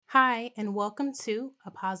Hi, and welcome to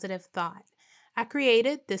A Positive Thought. I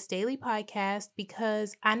created this daily podcast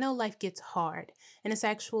because I know life gets hard and it's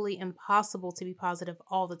actually impossible to be positive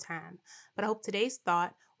all the time. But I hope today's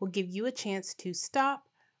thought will give you a chance to stop,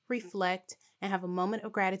 reflect, and have a moment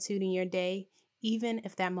of gratitude in your day, even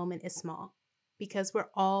if that moment is small, because we're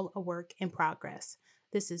all a work in progress.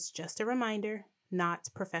 This is just a reminder, not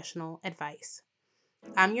professional advice.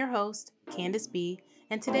 I'm your host, Candace B,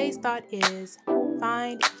 and today's thought is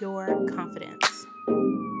find your confidence.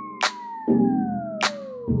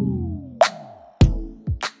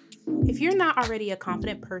 If you're not already a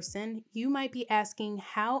confident person, you might be asking,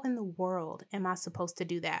 how in the world am I supposed to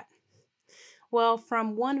do that? Well,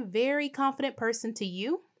 from one very confident person to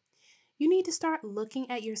you need to start looking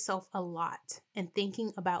at yourself a lot and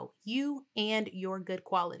thinking about you and your good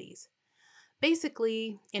qualities.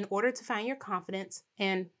 Basically, in order to find your confidence,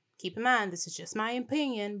 and keep in mind, this is just my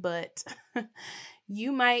opinion, but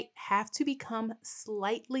you might have to become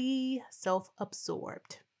slightly self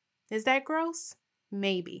absorbed. Is that gross?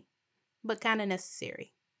 Maybe, but kind of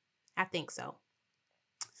necessary. I think so.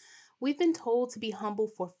 We've been told to be humble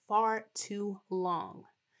for far too long.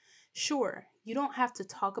 Sure, you don't have to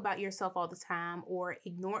talk about yourself all the time or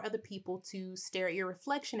ignore other people to stare at your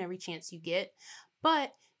reflection every chance you get,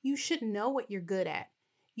 but you should know what you're good at.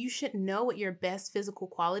 You should know what your best physical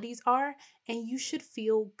qualities are, and you should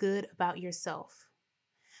feel good about yourself.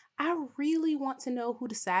 I really want to know who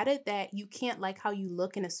decided that you can't like how you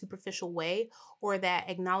look in a superficial way, or that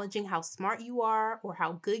acknowledging how smart you are or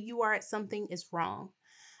how good you are at something is wrong.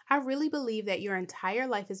 I really believe that your entire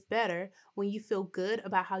life is better when you feel good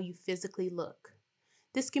about how you physically look.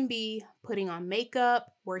 This can be putting on makeup,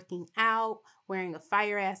 working out, wearing a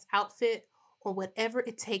fire ass outfit, or whatever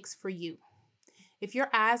it takes for you. If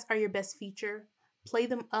your eyes are your best feature, play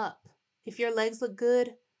them up. If your legs look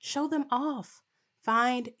good, show them off.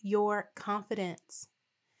 Find your confidence.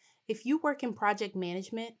 If you work in project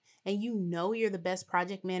management and you know you're the best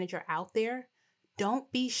project manager out there,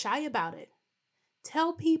 don't be shy about it.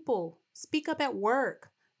 Tell people, speak up at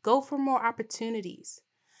work, go for more opportunities.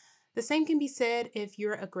 The same can be said if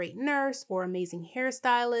you're a great nurse or amazing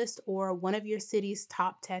hairstylist or one of your city's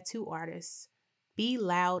top tattoo artists. Be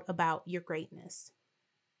loud about your greatness.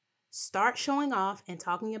 Start showing off and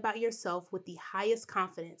talking about yourself with the highest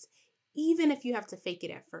confidence, even if you have to fake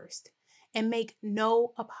it at first, and make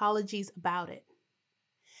no apologies about it.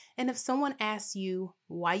 And if someone asks you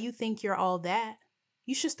why you think you're all that,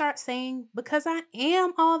 you should start saying, because I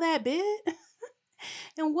am all that, bitch.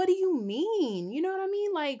 And what do you mean? You know what I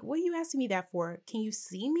mean? Like, what are you asking me that for? Can you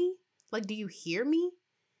see me? Like, do you hear me?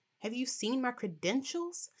 Have you seen my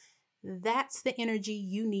credentials? That's the energy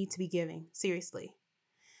you need to be giving. Seriously.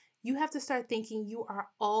 You have to start thinking you are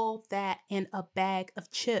all that in a bag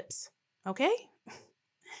of chips. Okay?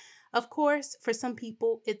 Of course, for some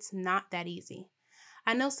people, it's not that easy.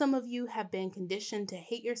 I know some of you have been conditioned to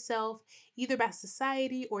hate yourself, either by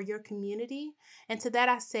society or your community. And to that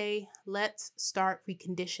I say, let's start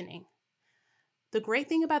reconditioning. The great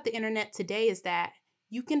thing about the internet today is that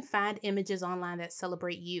you can find images online that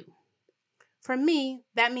celebrate you. For me,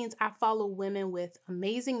 that means I follow women with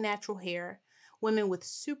amazing natural hair, women with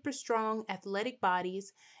super strong athletic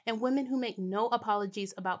bodies, and women who make no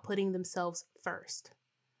apologies about putting themselves first.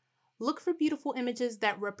 Look for beautiful images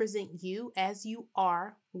that represent you as you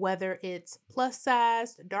are, whether it's plus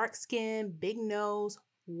sized, dark skin, big nose,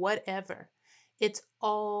 whatever. It's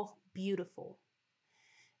all beautiful.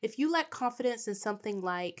 If you lack confidence in something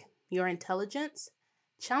like your intelligence,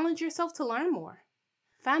 challenge yourself to learn more.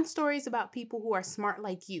 Find stories about people who are smart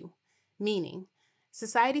like you, meaning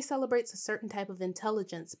society celebrates a certain type of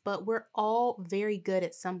intelligence, but we're all very good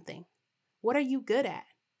at something. What are you good at?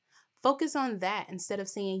 Focus on that instead of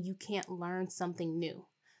saying you can't learn something new.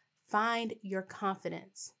 Find your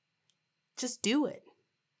confidence. Just do it.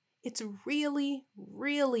 It's really,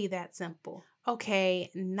 really that simple.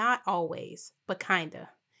 Okay, not always, but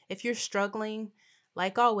kinda. If you're struggling,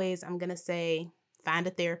 like always, I'm gonna say find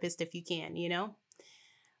a therapist if you can,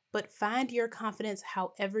 But find your confidence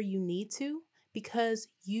however you need to because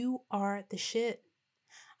you are the shit.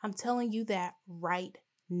 I'm telling you that right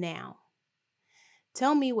now.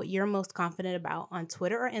 Tell me what you're most confident about on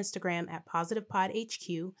Twitter or Instagram at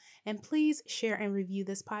PositivePodHQ, and please share and review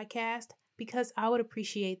this podcast because I would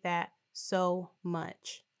appreciate that so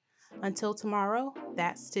much. Until tomorrow,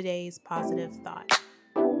 that's today's positive thought.